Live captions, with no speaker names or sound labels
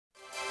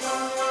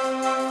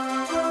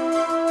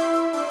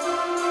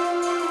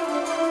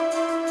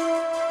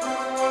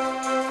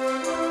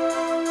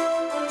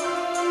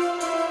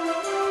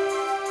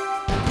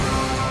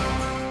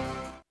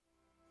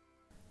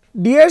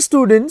Dear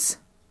students,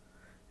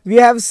 we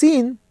have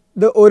seen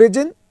the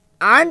origin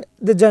and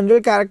the general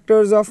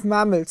characters of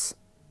mammals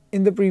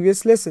in the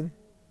previous lesson.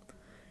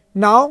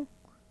 Now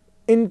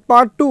in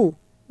part 2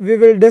 we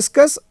will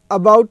discuss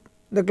about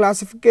the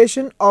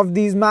classification of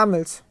these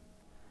mammals.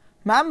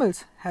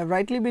 Mammals have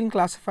rightly been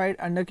classified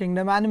under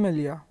kingdom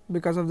Animalia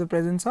because of the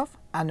presence of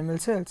animal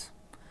cells.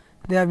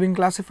 They have been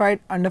classified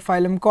under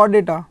phylum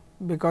Chordata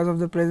because of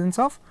the presence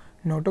of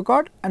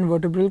notochord and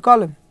vertebral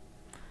column.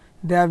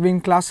 They have been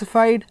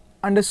classified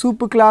under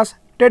superclass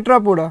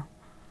Tetrapoda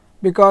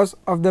because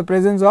of the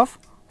presence of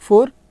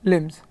 4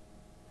 limbs.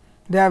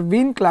 They have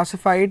been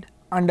classified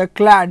under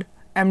clade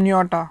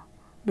Amniota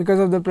because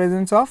of the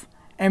presence of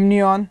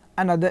amnion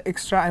and other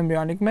extra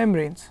embryonic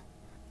membranes.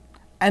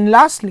 And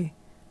lastly,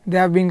 they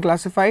have been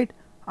classified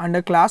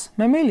under class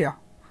Mammalia,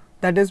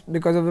 that is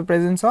because of the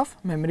presence of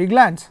mammary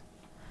glands.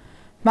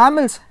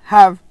 Mammals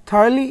have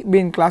thoroughly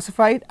been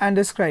classified and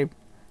described.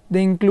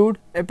 They include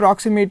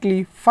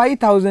approximately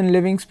 5,000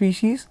 living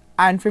species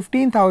and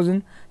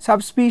 15,000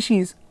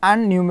 subspecies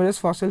and numerous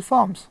fossil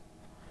forms.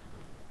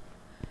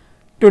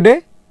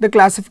 Today, the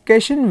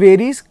classification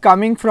varies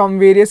coming from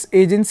various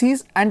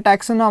agencies and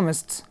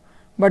taxonomists,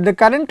 but the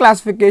current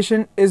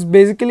classification is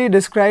basically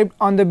described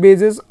on the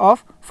basis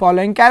of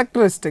following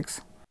characteristics: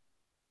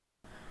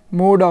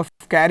 mode of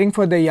caring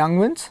for the young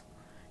ones,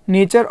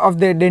 nature of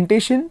their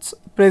dentitions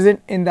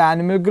present in the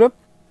animal group,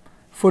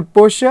 foot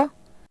posture,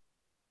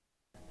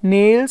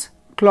 nails,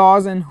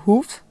 claws and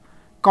hoofs,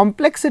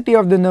 complexity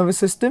of the nervous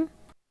system,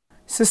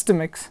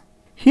 systemics.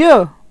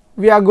 Here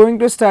we are going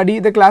to study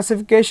the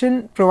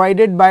classification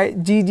provided by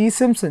G.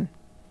 Simpson.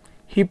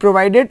 He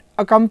provided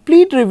a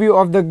complete review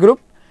of the group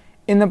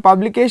in the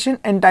publication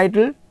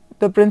entitled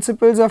The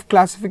Principles of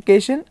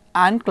Classification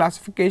and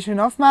Classification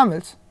of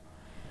Mammals.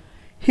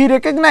 He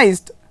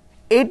recognized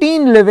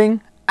 18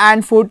 living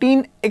and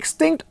 14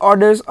 extinct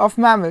orders of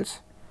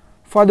mammals.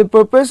 For the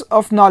purpose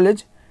of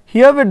knowledge,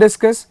 here we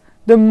discuss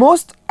the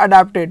most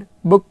adapted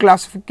book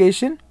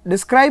classification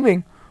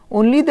describing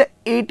only the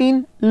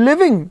 18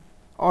 living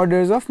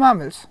orders of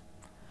mammals.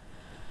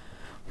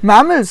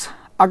 Mammals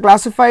are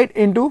classified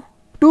into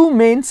 2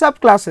 main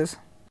subclasses,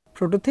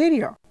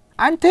 Prototheria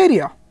and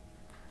Theria.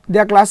 They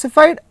are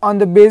classified on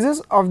the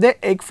basis of their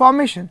egg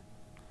formation.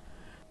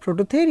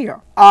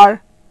 Prototheria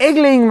are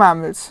egg-laying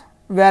mammals,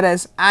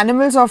 whereas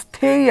animals of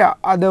Theria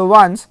are the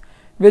ones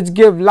which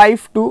give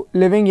life to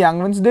living young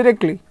ones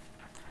directly.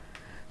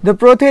 The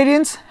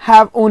Protherians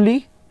have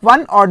only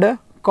one order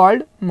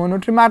called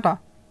Monotremata.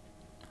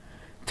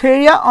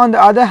 Theria on the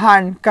other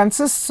hand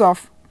consists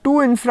of 2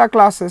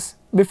 infraclasses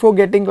before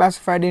getting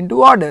classified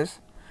into orders.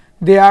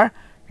 They are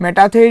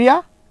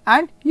Metatheria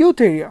and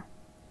Eutheria.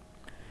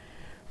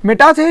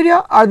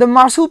 Metatheria are the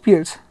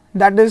marsupials,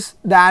 that is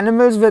the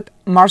animals with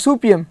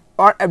marsupium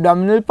or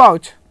abdominal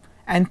pouch,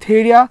 and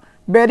Theria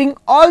bearing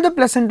all the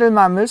placental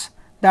mammals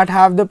that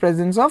have the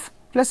presence of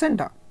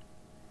placenta.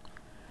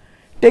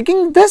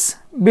 Taking this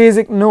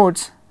basic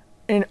notes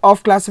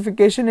of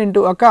classification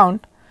into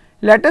account,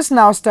 let us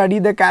now study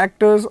the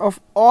characters of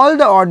all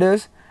the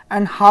orders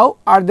and how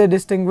are they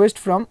distinguished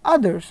from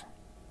others.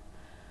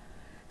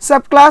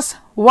 Subclass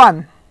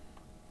 1,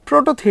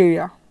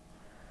 Prototheria.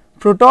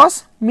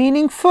 Protos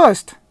meaning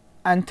first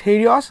and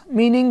Therios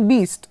meaning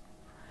beast.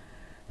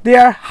 They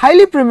are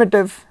highly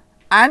primitive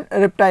and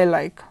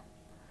reptile-like.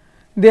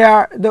 They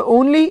are the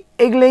only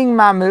egg-laying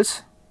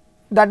mammals,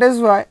 that is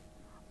why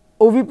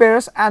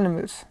oviparous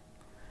animals.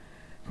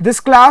 This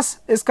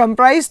class is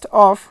comprised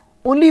of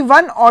only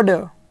one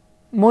order,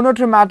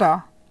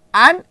 Monotremata,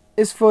 and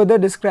is further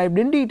described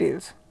in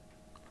details.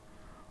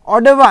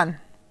 Order 1,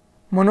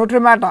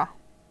 Monotremata.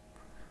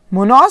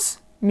 Monos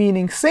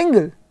meaning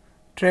single,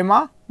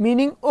 trema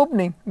meaning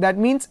opening, that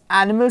means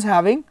animals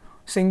having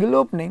single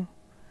opening.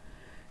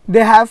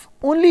 They have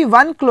only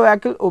one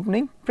cloacal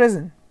opening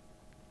present.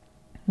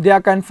 They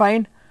are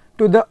confined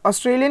to the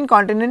Australian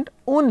continent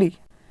only.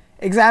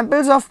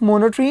 Examples of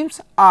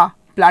monotremes are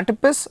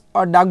platypus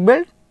or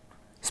duck-billed,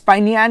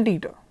 spiny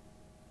anteater.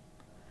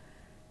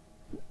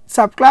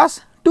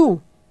 Subclass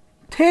 2,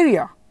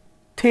 Theria.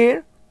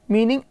 Ther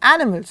meaning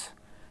animals.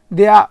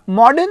 They are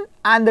modern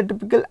and the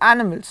typical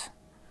animals.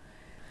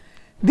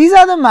 These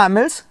are the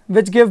mammals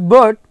which give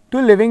birth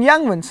to living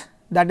young ones,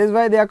 that is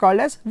why they are called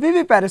as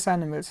viviparous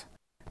animals.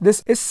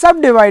 This is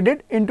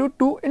subdivided into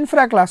 2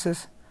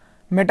 infraclasses,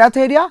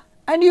 Metatheria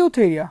and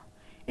Eutheria.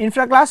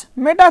 Infraclass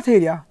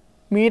Metatheria,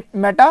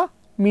 meta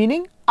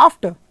meaning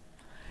after.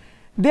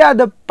 They are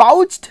the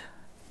pouched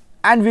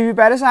and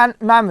viviparous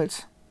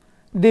mammals.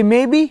 They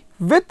may be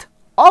with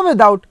or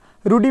without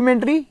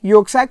rudimentary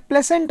yolk sac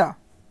placenta.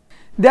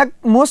 They are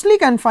mostly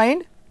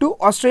confined to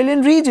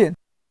Australian region.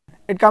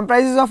 It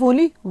comprises of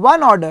only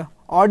one order,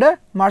 order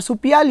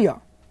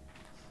Marsupialia.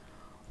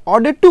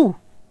 Order 2,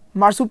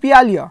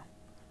 Marsupialia.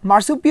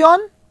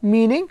 Marsupion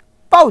meaning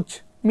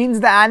pouch, means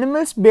the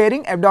animals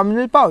bearing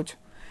abdominal pouch.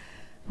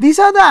 These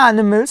are the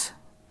animals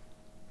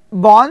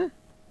born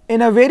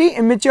in a very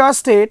immature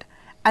state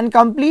and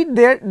complete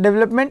their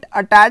development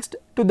attached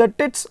to the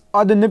tits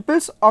or the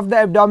nipples of the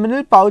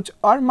abdominal pouch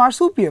or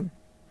marsupium.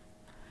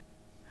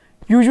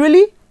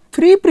 Usually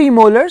 3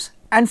 premolars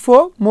and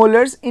 4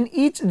 molars in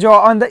each jaw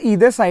on the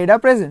either side are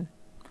present.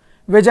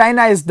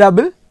 Vagina is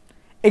double.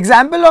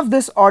 Example of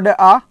this order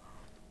are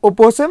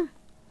opossum,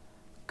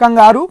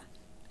 kangaroo,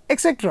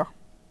 etc.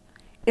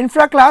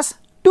 Infraclass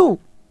II,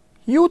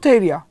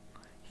 Eutheria,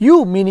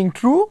 Eu meaning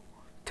true,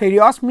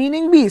 Therios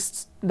meaning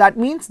beasts, that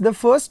means the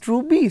first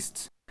true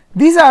beasts.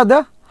 These are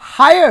the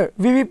higher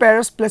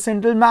viviparous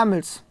placental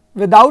mammals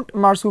without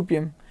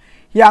marsupium.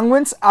 Young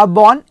ones are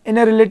born in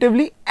a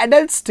relatively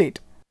adult state.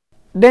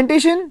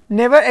 Dentition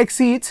never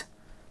exceeds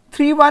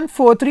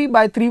 3143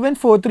 by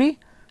 3143,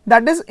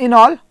 that is in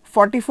all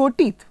 44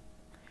 teeth.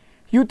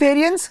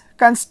 Eutherians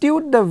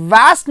constitute the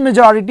vast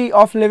majority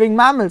of living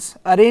mammals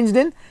arranged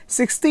in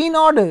 16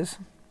 orders.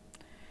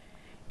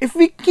 If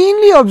we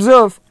keenly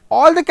observe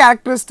all the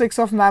characteristics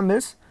of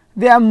mammals,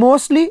 they are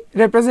mostly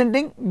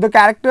representing the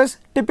characters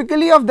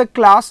typically of the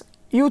class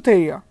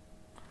Eutheria.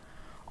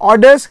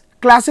 Orders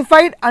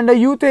classified under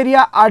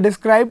Eutheria are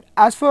described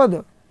as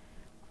further.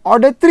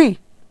 Order 3,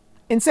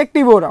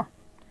 Insectivora.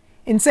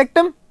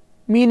 Insectum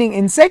meaning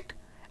insect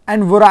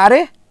and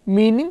vorare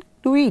meaning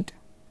to eat.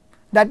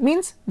 That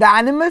means the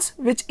animals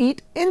which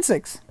eat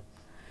insects.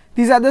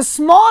 These are the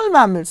small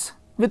mammals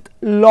with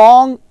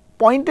long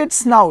pointed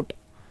snout.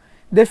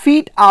 Their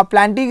feet are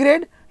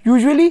plantigrade,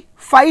 usually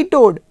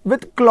 5-toed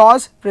with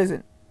claws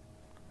present.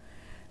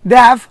 They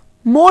have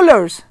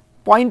molars,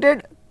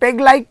 pointed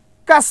peg-like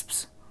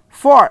cusps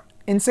for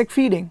insect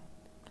feeding.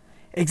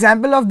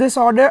 Example of this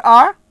order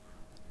are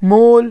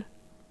mole,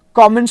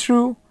 common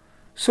shrew,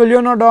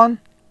 soleanodon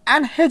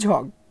and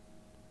hedgehog.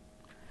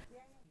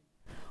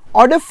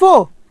 Order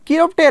 4,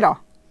 Chiroptera.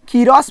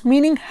 Chiros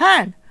meaning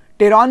hand,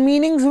 pteron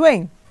meaning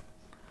wing.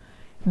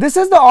 This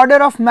is the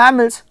order of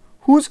mammals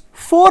whose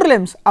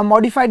forelimbs are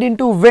modified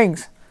into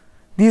wings.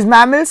 These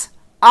mammals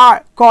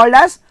are called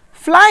as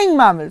flying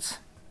mammals.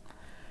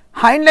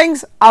 Hind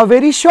legs are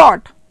very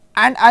short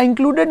and are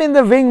included in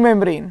the wing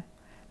membrane.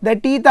 Their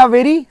teeth are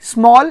very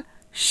small,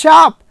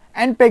 sharp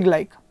and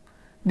peg-like.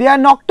 They are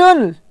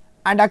nocturnal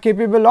and are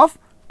capable of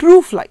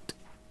true flight.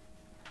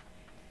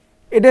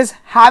 It is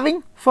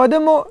having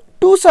furthermore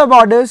 2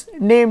 suborders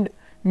named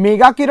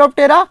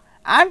Megachiroptera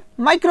and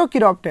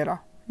Microchiroptera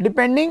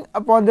depending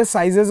upon the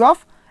sizes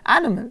of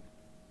animal.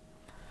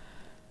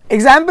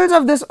 Examples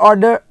of this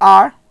order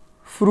are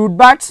fruit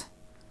bats,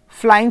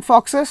 flying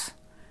foxes,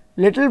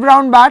 little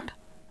brown bat,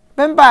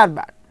 vampire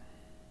bat.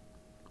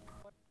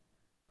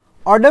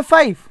 Order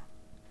 5,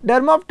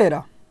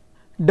 Dermoptera.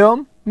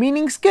 Derm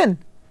meaning skin,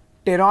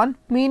 pteron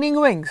meaning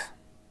wings.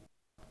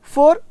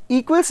 4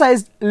 equal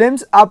sized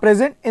limbs are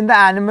present in the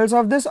animals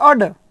of this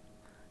order.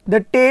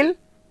 The tail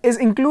is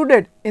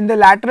included in the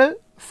lateral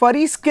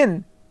furry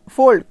skin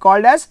fold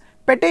called as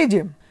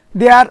patagium.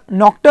 They are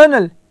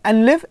nocturnal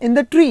and live in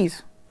the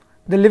trees.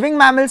 The living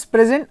mammals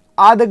present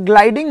are the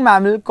gliding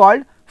mammal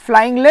called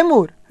flying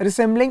lemur,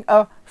 resembling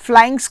a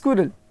flying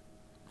squirrel.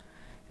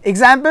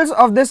 Examples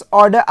of this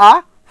order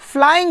are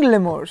flying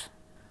lemurs.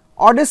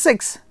 Order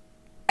 6,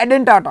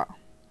 Edentata.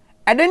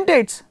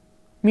 Edentates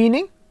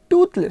meaning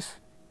toothless.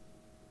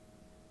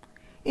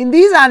 In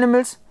these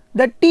animals,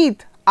 the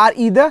teeth are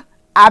either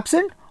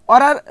absent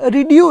or are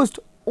reduced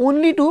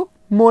only to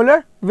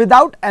molar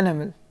without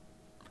enamel.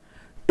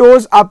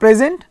 Toes are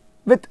present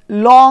with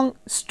long,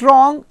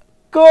 strong,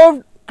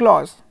 curved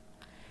claws.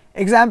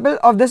 Example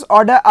of this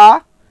order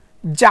are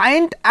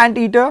giant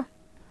anteater,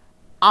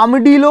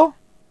 armadillo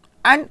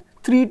and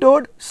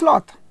 3-toed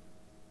sloth.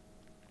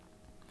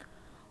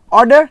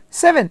 Order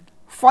 7,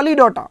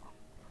 Pholidota.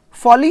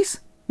 Pholis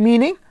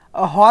meaning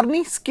a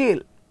horny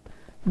scale.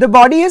 The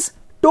body is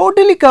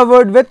totally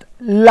covered with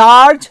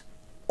large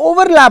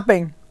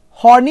overlapping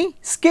horny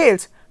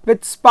scales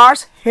with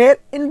sparse hair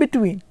in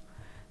between.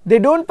 They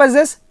don't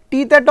possess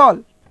teeth at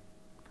all.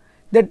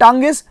 Their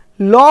tongue is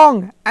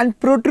long and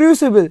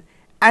protrusible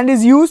and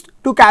is used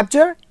to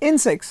capture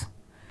insects.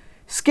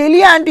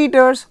 Scaly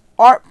anteaters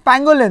or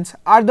pangolins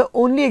are the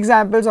only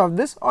examples of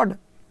this order.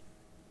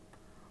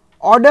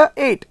 Order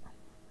 8,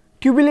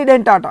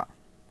 Tubulidentata.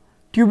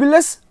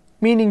 Tubulus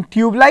meaning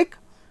tube-like,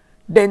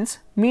 dense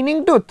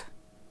meaning tooth.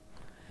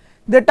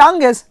 The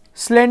tongue is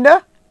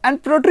slender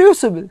and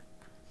protrusible.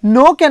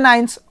 No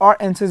canines or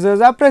incisors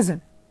are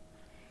present.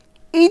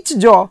 Each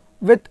jaw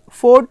with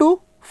 4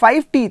 to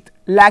 5 teeth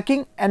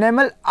lacking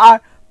enamel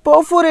are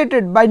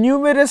perforated by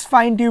numerous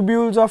fine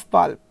tubules of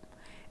pulp.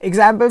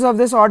 Examples of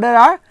this order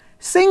are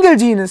single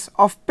genus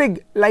of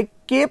pig like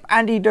Cape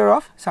anteater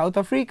of South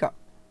Africa.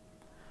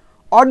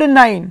 Order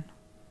 9,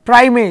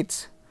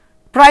 Primates.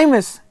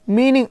 Primus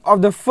meaning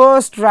of the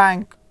first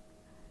rank.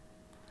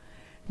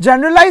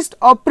 Generalized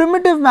or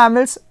primitive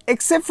mammals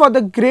except for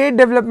the great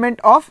development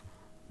of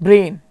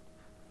brain.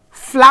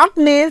 Flat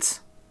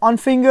nails on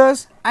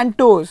fingers and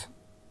toes.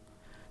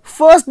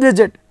 First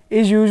digit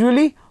is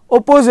usually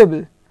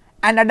opposable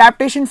and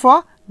adaptation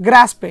for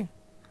grasping.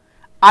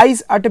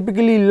 Eyes are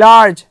typically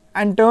large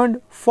and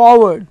turned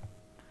forward.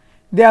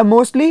 They are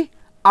mostly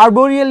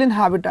arboreal in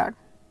habitat.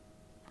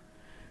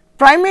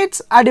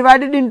 Primates are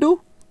divided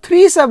into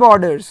 3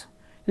 suborders: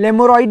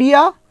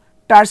 Lemuridae,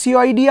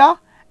 Tarsioidea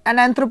and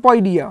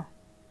Anthropoidea.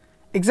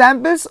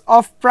 Examples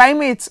of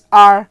primates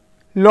are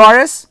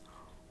loris,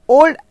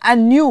 Old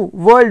and New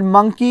World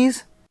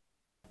monkeys,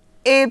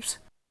 apes,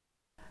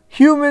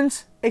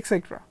 humans,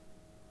 etc.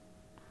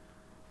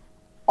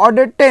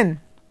 Order 10,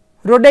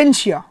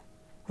 Rodentia.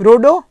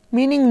 Rodo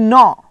meaning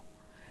gnaw.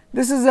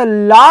 This is the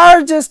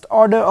largest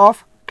order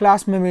of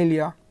class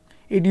Mammalia.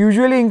 It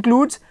usually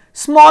includes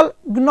small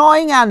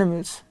gnawing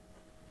animals.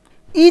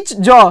 Each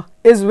jaw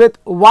is with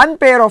one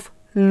pair of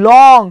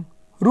long,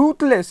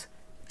 ruthless,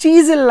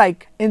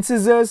 chisel-like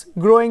incisors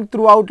growing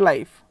throughout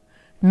life.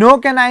 No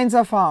canines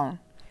are found.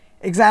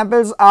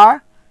 Examples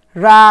are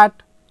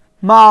rat,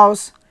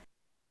 mouse,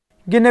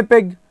 guinea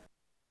pig,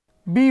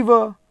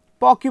 beaver,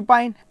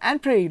 porcupine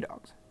and prairie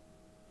dogs.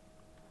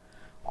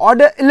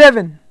 Order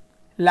 11,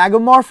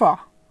 Lagomorpha.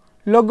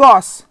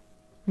 Logos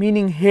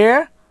meaning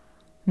hare,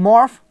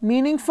 morph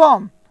meaning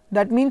form,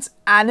 that means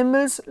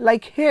animals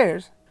like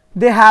hares.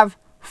 They have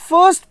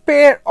first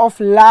pair of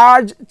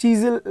large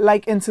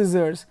chisel-like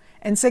incisors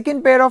and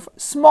second pair of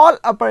small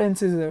upper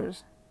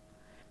incisors.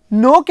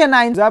 No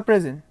canines are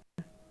present.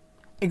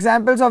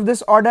 Examples of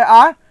this order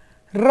are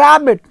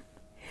rabbit,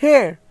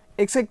 hare,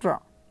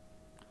 etc.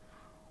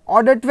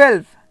 Order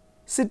 12,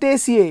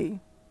 Cetacea.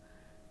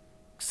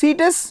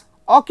 Cetus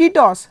or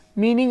Ketos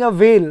meaning a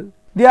whale.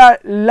 They are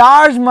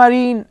large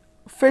marine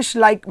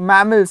fish-like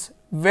mammals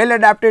well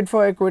adapted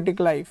for aquatic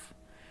life.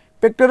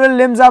 Pectoral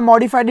limbs are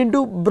modified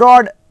into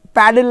broad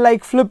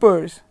paddle-like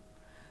flippers.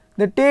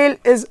 The tail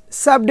is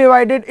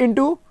subdivided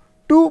into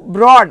two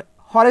broad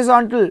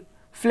horizontal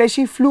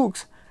fleshy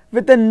flukes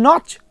with a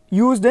notch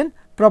used in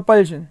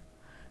propulsion.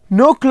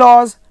 No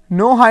claws,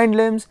 no hind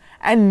limbs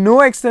and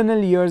no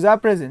external ears are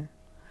present.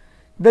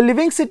 The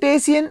living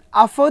cetacean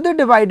are further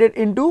divided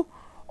into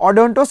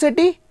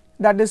Odontoceti,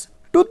 that is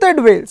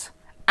toothed whales,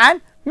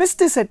 and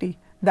Mysticeti,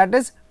 that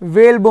is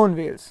whalebone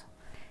whales.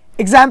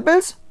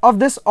 Examples of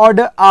this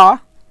order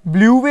are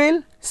blue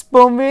whale,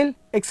 sperm whale,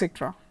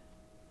 etc.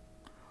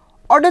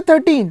 Order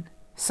 13,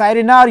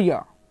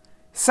 Sirenaria.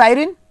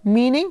 Siren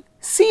meaning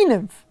sea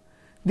nymph.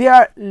 They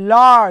are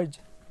large,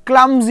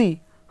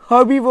 clumsy,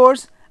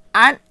 herbivores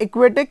and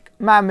aquatic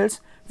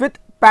mammals with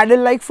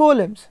paddle-like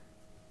forelimbs.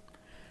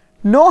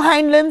 No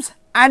hind limbs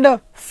and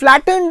a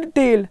flattened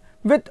tail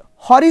with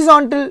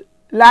horizontal,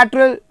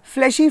 lateral,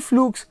 fleshy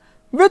flukes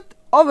with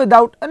or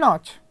without a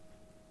notch.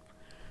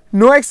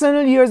 No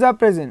external ears are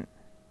present.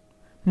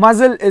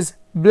 Muzzle is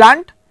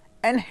blunt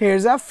and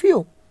hairs are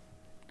few.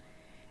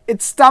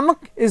 Its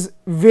stomach is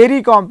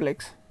very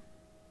complex.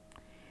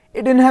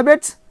 It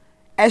inhabits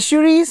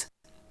estuaries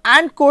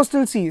and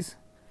coastal seas.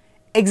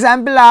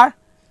 Examples are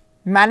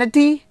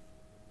manatee,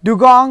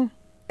 dugong,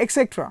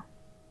 etc.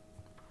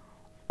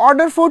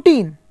 Order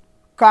 14,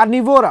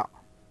 Carnivora.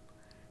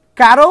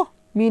 Caro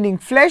meaning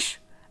flesh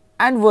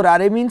and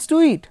vorare means to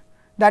eat.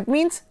 That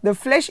means the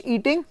flesh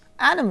eating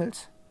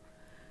animals.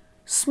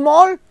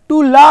 Small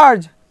to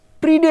large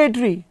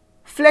predatory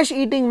flesh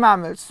eating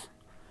mammals.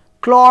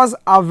 Claws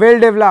are well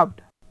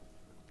developed.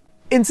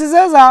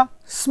 Incisors are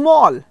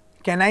small,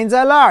 canines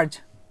are large,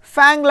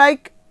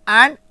 fang-like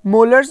and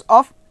molars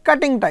of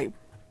cutting type.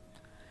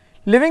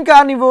 Living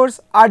carnivores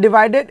are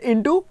divided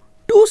into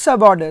two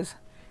suborders,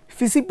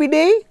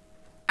 Phicipidae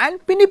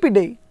and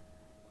Pinnipidae.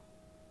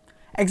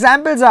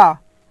 Examples are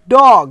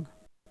dog,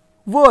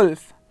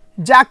 wolf,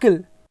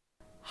 jackal,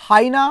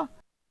 hyena,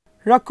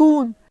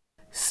 raccoon,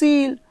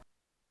 seal,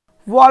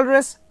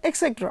 walrus,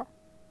 etc.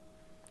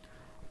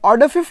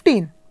 Order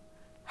 15,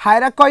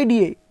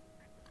 Hyracoidea.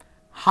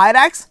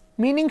 Hyrax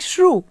meaning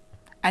shrew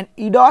and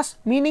eidos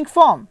meaning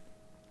form.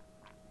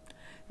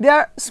 They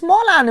are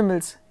small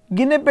animals,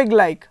 guinea pig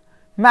like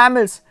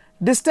mammals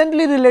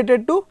distantly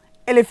related to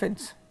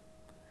elephants.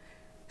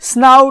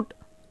 Snout,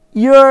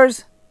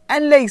 ears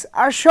and legs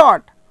are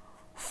short.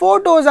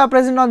 4 toes are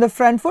present on the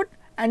front foot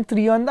and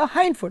 3 on the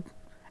hind foot,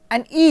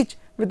 and each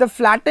with a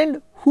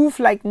flattened hoof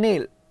like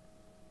nail.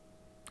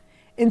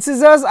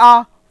 Incisors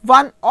are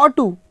 1 or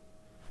 2.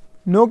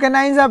 No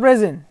canines are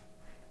present.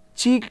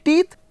 Cheek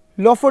teeth,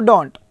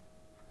 lophodont.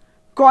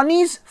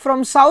 Conies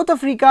from South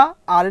Africa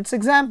are its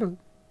example.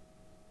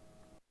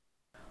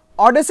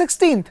 Order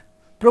 16th,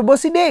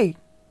 Proboscidea.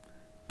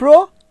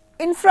 Pro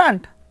in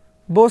front,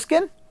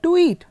 boskin to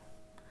eat.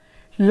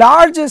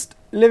 Largest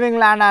living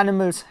land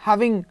animals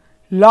having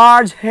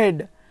large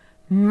head,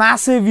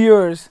 massive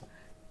ears,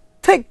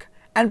 thick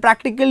and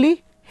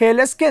practically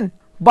hairless skin,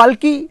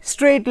 bulky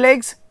straight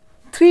legs,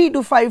 3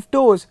 to 5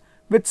 toes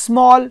with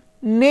small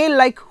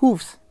nail-like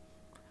hoofs.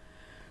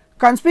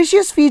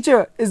 Conspicuous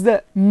feature is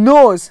the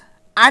nose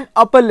and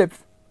upper lip,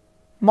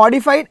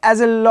 modified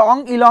as a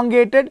long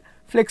elongated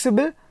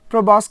flexible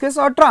proboscis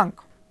or trunk.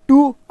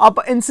 2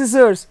 upper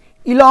incisors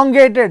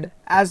elongated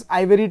as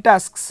ivory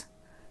tusks.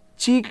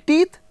 Cheek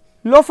teeth,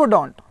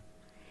 lophodont.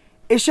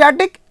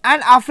 Asiatic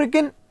and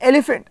African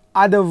elephant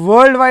are the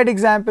worldwide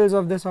examples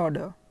of this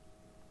order.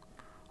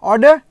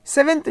 Order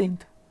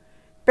 17th,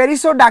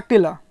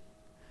 Perissodactyla.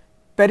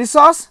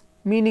 Perissos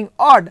meaning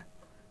odd,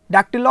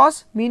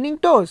 dactylos meaning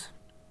toes.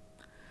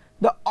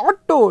 The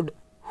odd-toed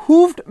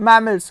hoofed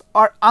mammals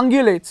or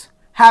ungulates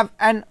have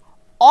an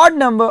odd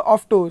number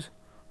of toes,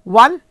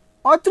 1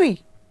 or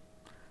 3.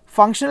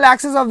 Functional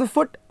axis of the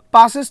foot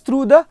passes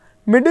through the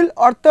middle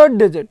or third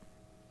digit.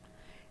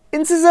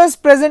 Incisors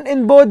present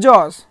in both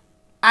jaws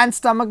and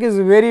stomach is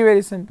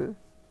very simple.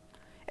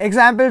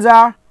 Examples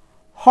are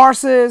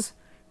horses,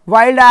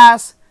 wild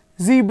ass,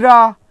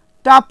 zebra,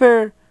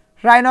 tapir,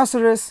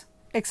 rhinoceros,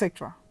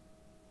 etc.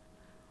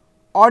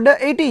 Order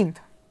 18th,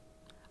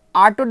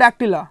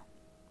 Artodactyla.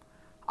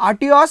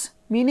 Artios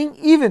meaning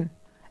even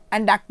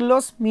and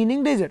dactylos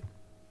meaning digit.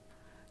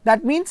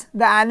 That means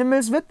the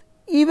animals with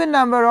even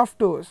number of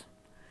toes.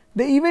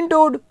 The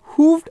even-toed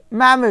hoofed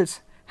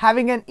mammals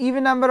having an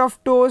even number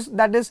of toes,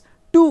 that is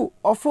 2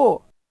 or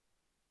 4.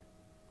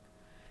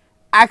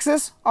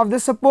 Axis of the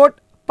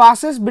support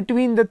passes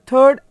between the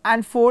third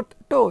and fourth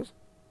toes.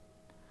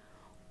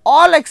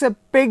 All except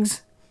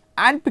pigs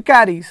and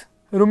pecaries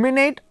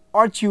ruminate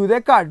or chew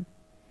their cud.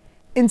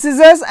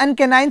 Incisors and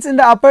canines in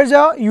the upper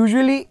jaw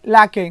usually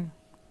lacking.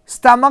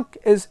 Stomach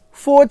is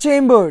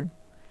 4-chambered.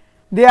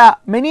 There are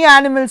many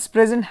animals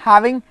present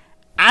having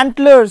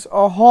antlers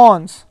or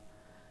horns.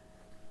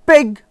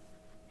 Pig,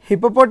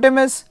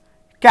 hippopotamus,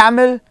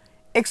 camel,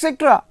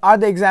 etc. are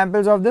the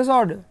examples of this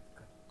order.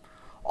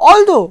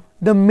 Although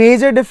the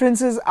major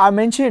differences are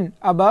mentioned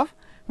above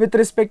with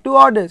respect to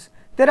orders,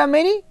 there are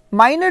many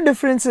minor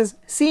differences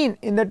seen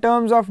in the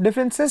terms of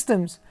different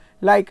systems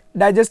like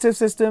digestive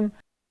system,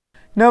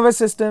 nervous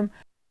system,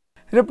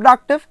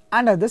 reproductive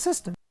and other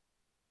systems.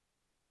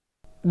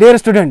 Dear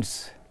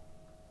students,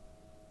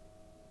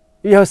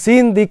 you have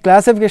seen the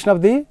classification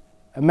of the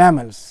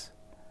mammals.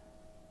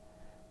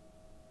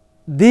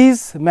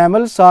 These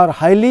mammals are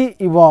highly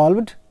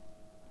evolved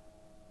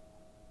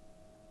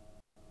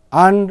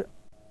and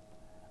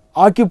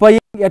occupying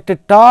at the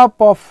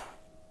top of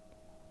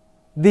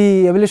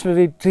the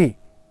evolutionary tree.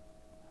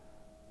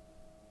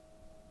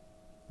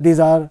 These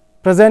are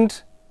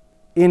present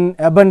in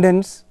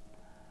abundance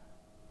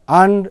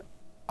and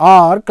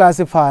are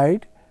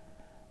classified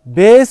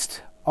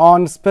based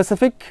on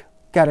specific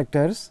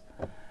characters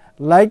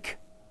like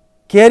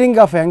caring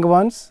of young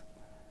ones,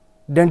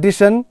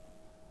 dentition,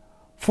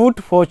 foot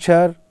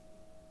posture,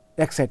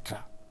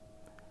 etc.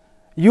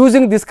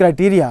 Using this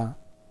criteria,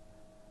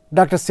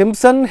 Dr.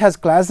 Simpson has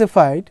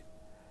classified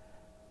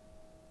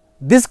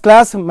this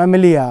class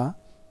Mammalia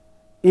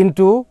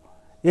into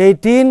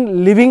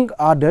 18 living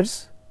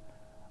orders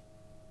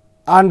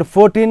and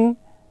 14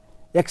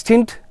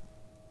 extinct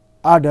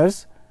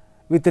orders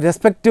with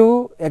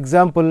respective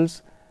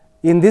examples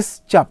in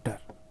this chapter.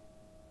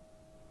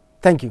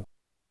 Thank you.